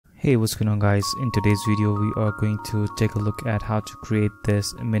Hey, what's going on guys? In today's video we are going to take a look at how to create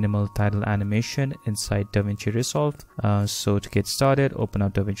this minimal title animation inside DaVinci Resolve. So to get started, open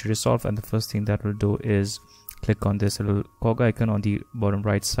up DaVinci Resolve, and the first thing that we'll do is click on this little cog icon on the bottom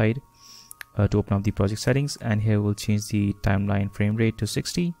right side to open up the project settings, and here we'll change the timeline frame rate to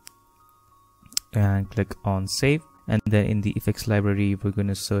 60 and click on save. And then in the effects library we're going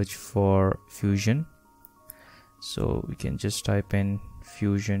to search for Fusion. So we can just type in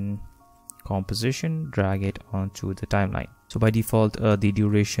Fusion composition, drag it onto the timeline. So by default the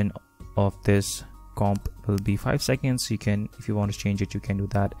duration of this comp will be 5 seconds. You can, if you want to change it, you can do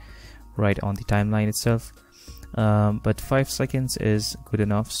that right on the timeline itself, but 5 seconds is good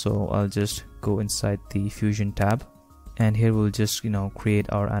enough. So I'll just go inside the Fusion tab, and here we'll just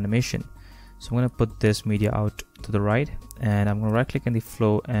create our animation. So I'm going to put this media out to the right, and I'm going to right click in the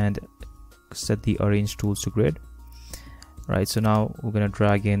flow and set the arrange tools to grid. Right, so now we're going to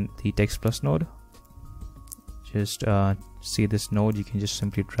drag in the text plus node. Just see this node, you can just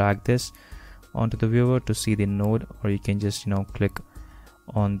simply drag this onto the viewer to see the node, or you can just click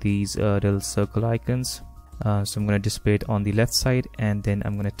on these little circle icons. So I'm going to display it on the left side, and then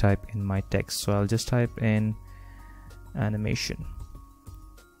I'm going to type in my text. So I'll just type in animation.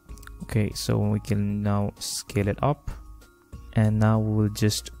 Okay, so we can now scale it up, and now we'll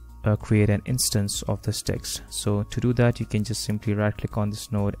just create an instance of this text. So to do that, you can just simply right click on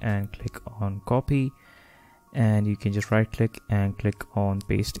this node and click on copy, and you can just right click and click on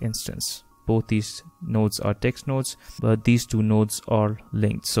paste instance. Both these nodes are text nodes, but these two nodes are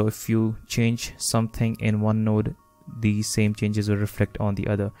linked. So if you change something in one node, the same changes will reflect on the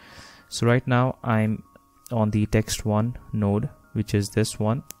other. So right now I'm on the text 1 node, which is this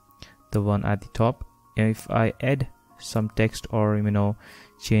one, the one at the top. And if I add some text or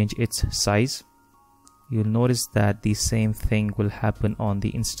change its size, you'll notice that the same thing will happen on the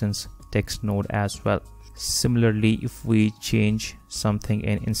instance text node as well. Similarly, if we change something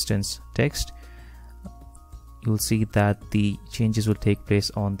in instance text, you'll see that the changes will take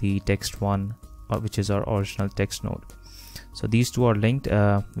place on the text 1, which is our original text node. So these two are linked,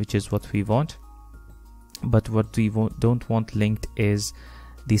 which is what we want. But what we don't want linked is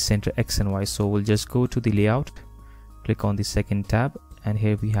the center X and Y. So we'll just go to the layout, click on the second tab, and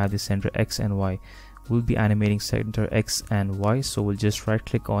here we have the center X and Y. We'll be animating center X and Y, so we'll just right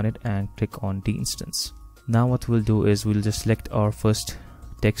click on it and click on the instance. Now what we'll do is we'll just select our first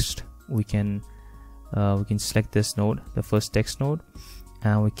text. We can select this node, the first text node,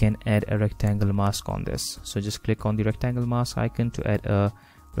 and we can add a rectangle mask on this. So just click on the rectangle mask icon to add a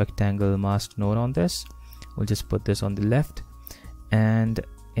rectangle mask node on this. We'll just put this on the left, and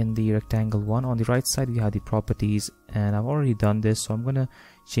in the rectangle one on the right side we have the properties, and I've already done this, so I'm gonna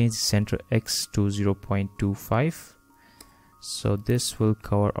change the center X to 0.25. so this will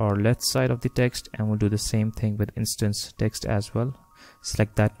cover our left side of the text, and we'll do the same thing with instance text as well.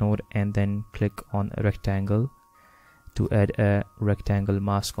 Select that node and then click on a rectangle to add a rectangle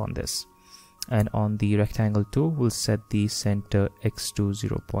mask on this, and on the rectangle 2 we'll set the center X to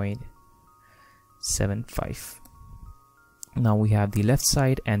 0.75. Now we have the left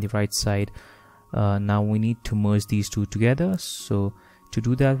side and the right side. Now we need to merge these two together. So to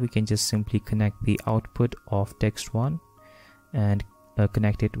do that, we can just simply connect the output of text 1 and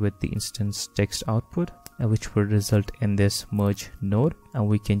connect it with the instance text output, which will result in this merge node. And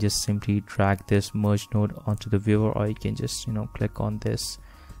we can just simply drag this merge node onto the viewer, or you can just click on this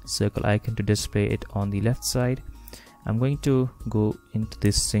circle icon to display it on the left side. I'm going to go into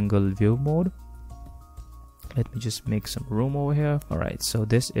this single view mode. Let me just make some room over here. Alright, so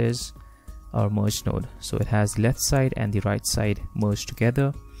this is our merge node. So it has the left side and the right side merged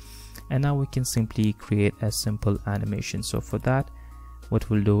together. And now we can simply create a simple animation. So for that, what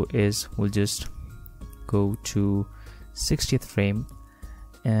we'll do is we'll just go to 60th frame,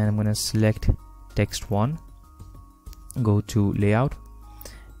 and I'm going to select text 1, go to layout,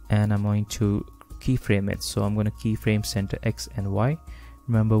 and I'm going to keyframe it. So I'm going to keyframe center X and Y.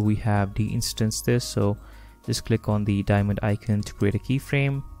 Remember, we have de-instanced this, so just click on the diamond icon to create a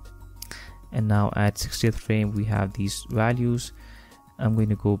keyframe. And now at 60th frame we have these values. I'm going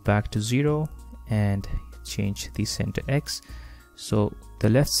to go back to 0 and change the center X. So the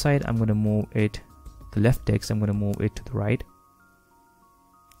left side, I'm going to move it, the left text, I'm going to move it to the right,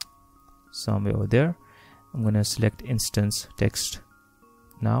 somewhere over there. I'm going to select instance text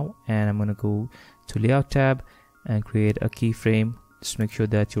now, and I'm going to go to layout tab and create a keyframe. Just make sure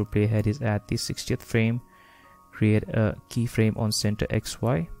that your playhead is at the 60th frame. Create a keyframe on center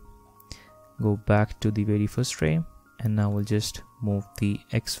XY, go back to the very first frame, and now we'll just move the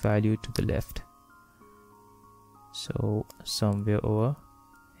X value to the left. So somewhere over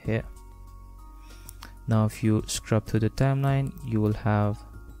here. Now if you scrub through the timeline, you will have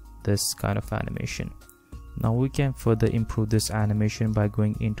this kind of animation. Now we can further improve this animation by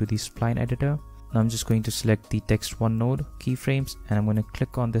going into the spline editor. Now I'm just going to select the text 1 node keyframes, and I'm going to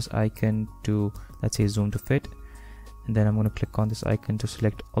click on this icon to, let's say, zoom to fit, and then I'm going to click on this icon to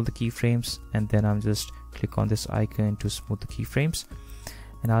select all the keyframes, and then I'm just click on this icon to smooth the keyframes.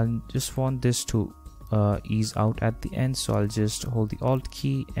 And I'll just want this to ease out at the end, so I'll just hold the alt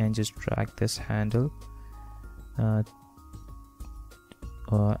key and just drag this handle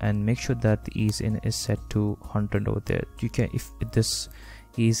and make sure that the ease in is set to 100 over there. You can, if this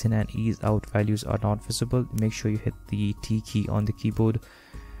ease in and ease out values are not visible, make sure you hit the T key on the keyboard.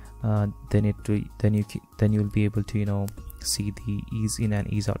 Then you'll be able to see the ease in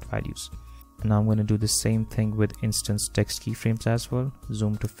and ease out values. And now I'm going to do the same thing with instance text keyframes as well.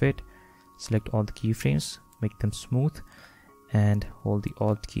 Zoom to fit, select all the keyframes, make them smooth, and hold the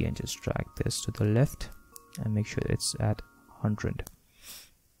alt key and just drag this to the left and make sure it's at 100.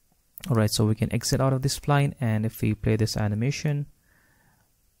 Alright, so we can exit out of this spline, and if we play this animation,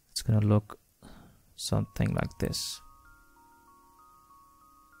 it's gonna look something like this.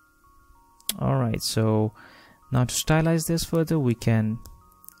 Alright, so now to stylize this further, we can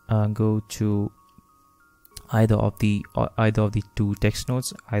go to either of the two text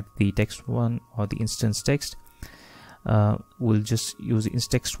nodes, either the text 1 or the instance text. We'll just use the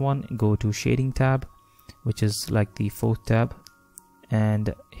text 1, go to shading tab, which is like the 4th tab,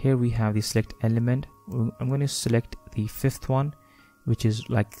 and here we have the select element. I'm going to select the 5th one, which is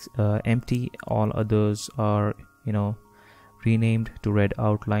like empty. All others are renamed to red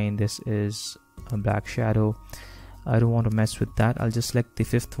outline. This is a black shadow. I don't want to mess with that. I'll just select the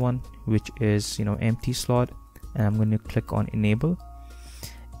 5th one, which is empty slot, and I'm going to click on enable,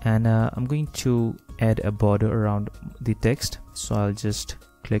 and I'm going to add a border around the text, so I'll just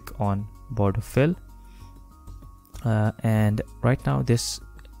click on border fill, and right now this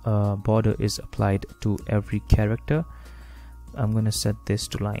border is applied to every character. I'm going to set this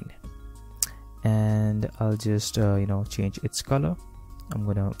to line, and I'll just change its color. I'm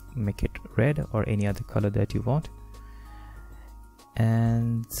going to make it red or any other color that you want.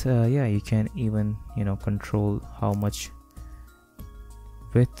 And yeah, you can even control how much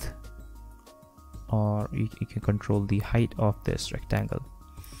width, or you can control the height of this rectangle,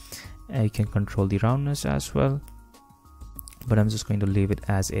 and you can control the roundness as well, but I'm just going to leave it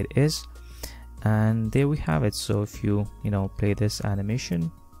as it is. And there we have it. So if you play this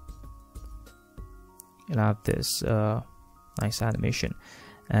animation, you'll have this nice animation.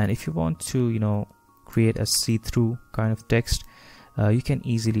 And if you want to create a see-through kind of text, you can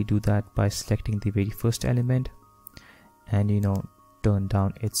easily do that by selecting the very first element and turn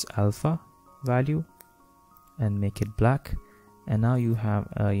down its alpha value and make it black, and now you have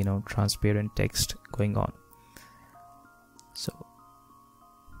transparent text going on. So,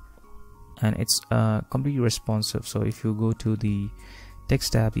 and it's completely responsive. So if you go to the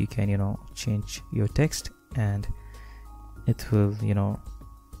text tab, you can change your text and it will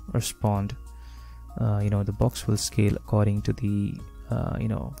respond. The box will scale according to the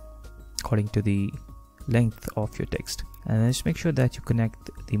length of your text. And just make sure that you connect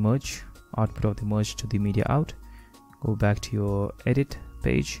the merge output of the merge to the media out. Go back to your edit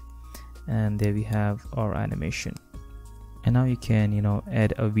page, and there we have our animation. And now you can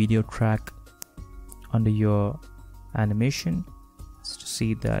add a video track under your animation to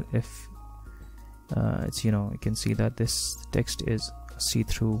see that if it's you can see that this text is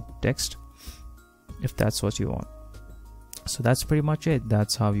see-through text, if that's what you want. So that's pretty much it.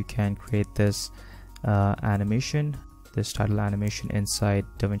 That's how you can create this animation, this title animation inside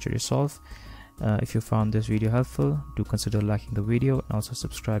DaVinci Resolve. If you found this video helpful, do consider liking the video and also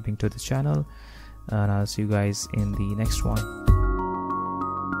subscribing to the channel, and I'll see you guys in the next one.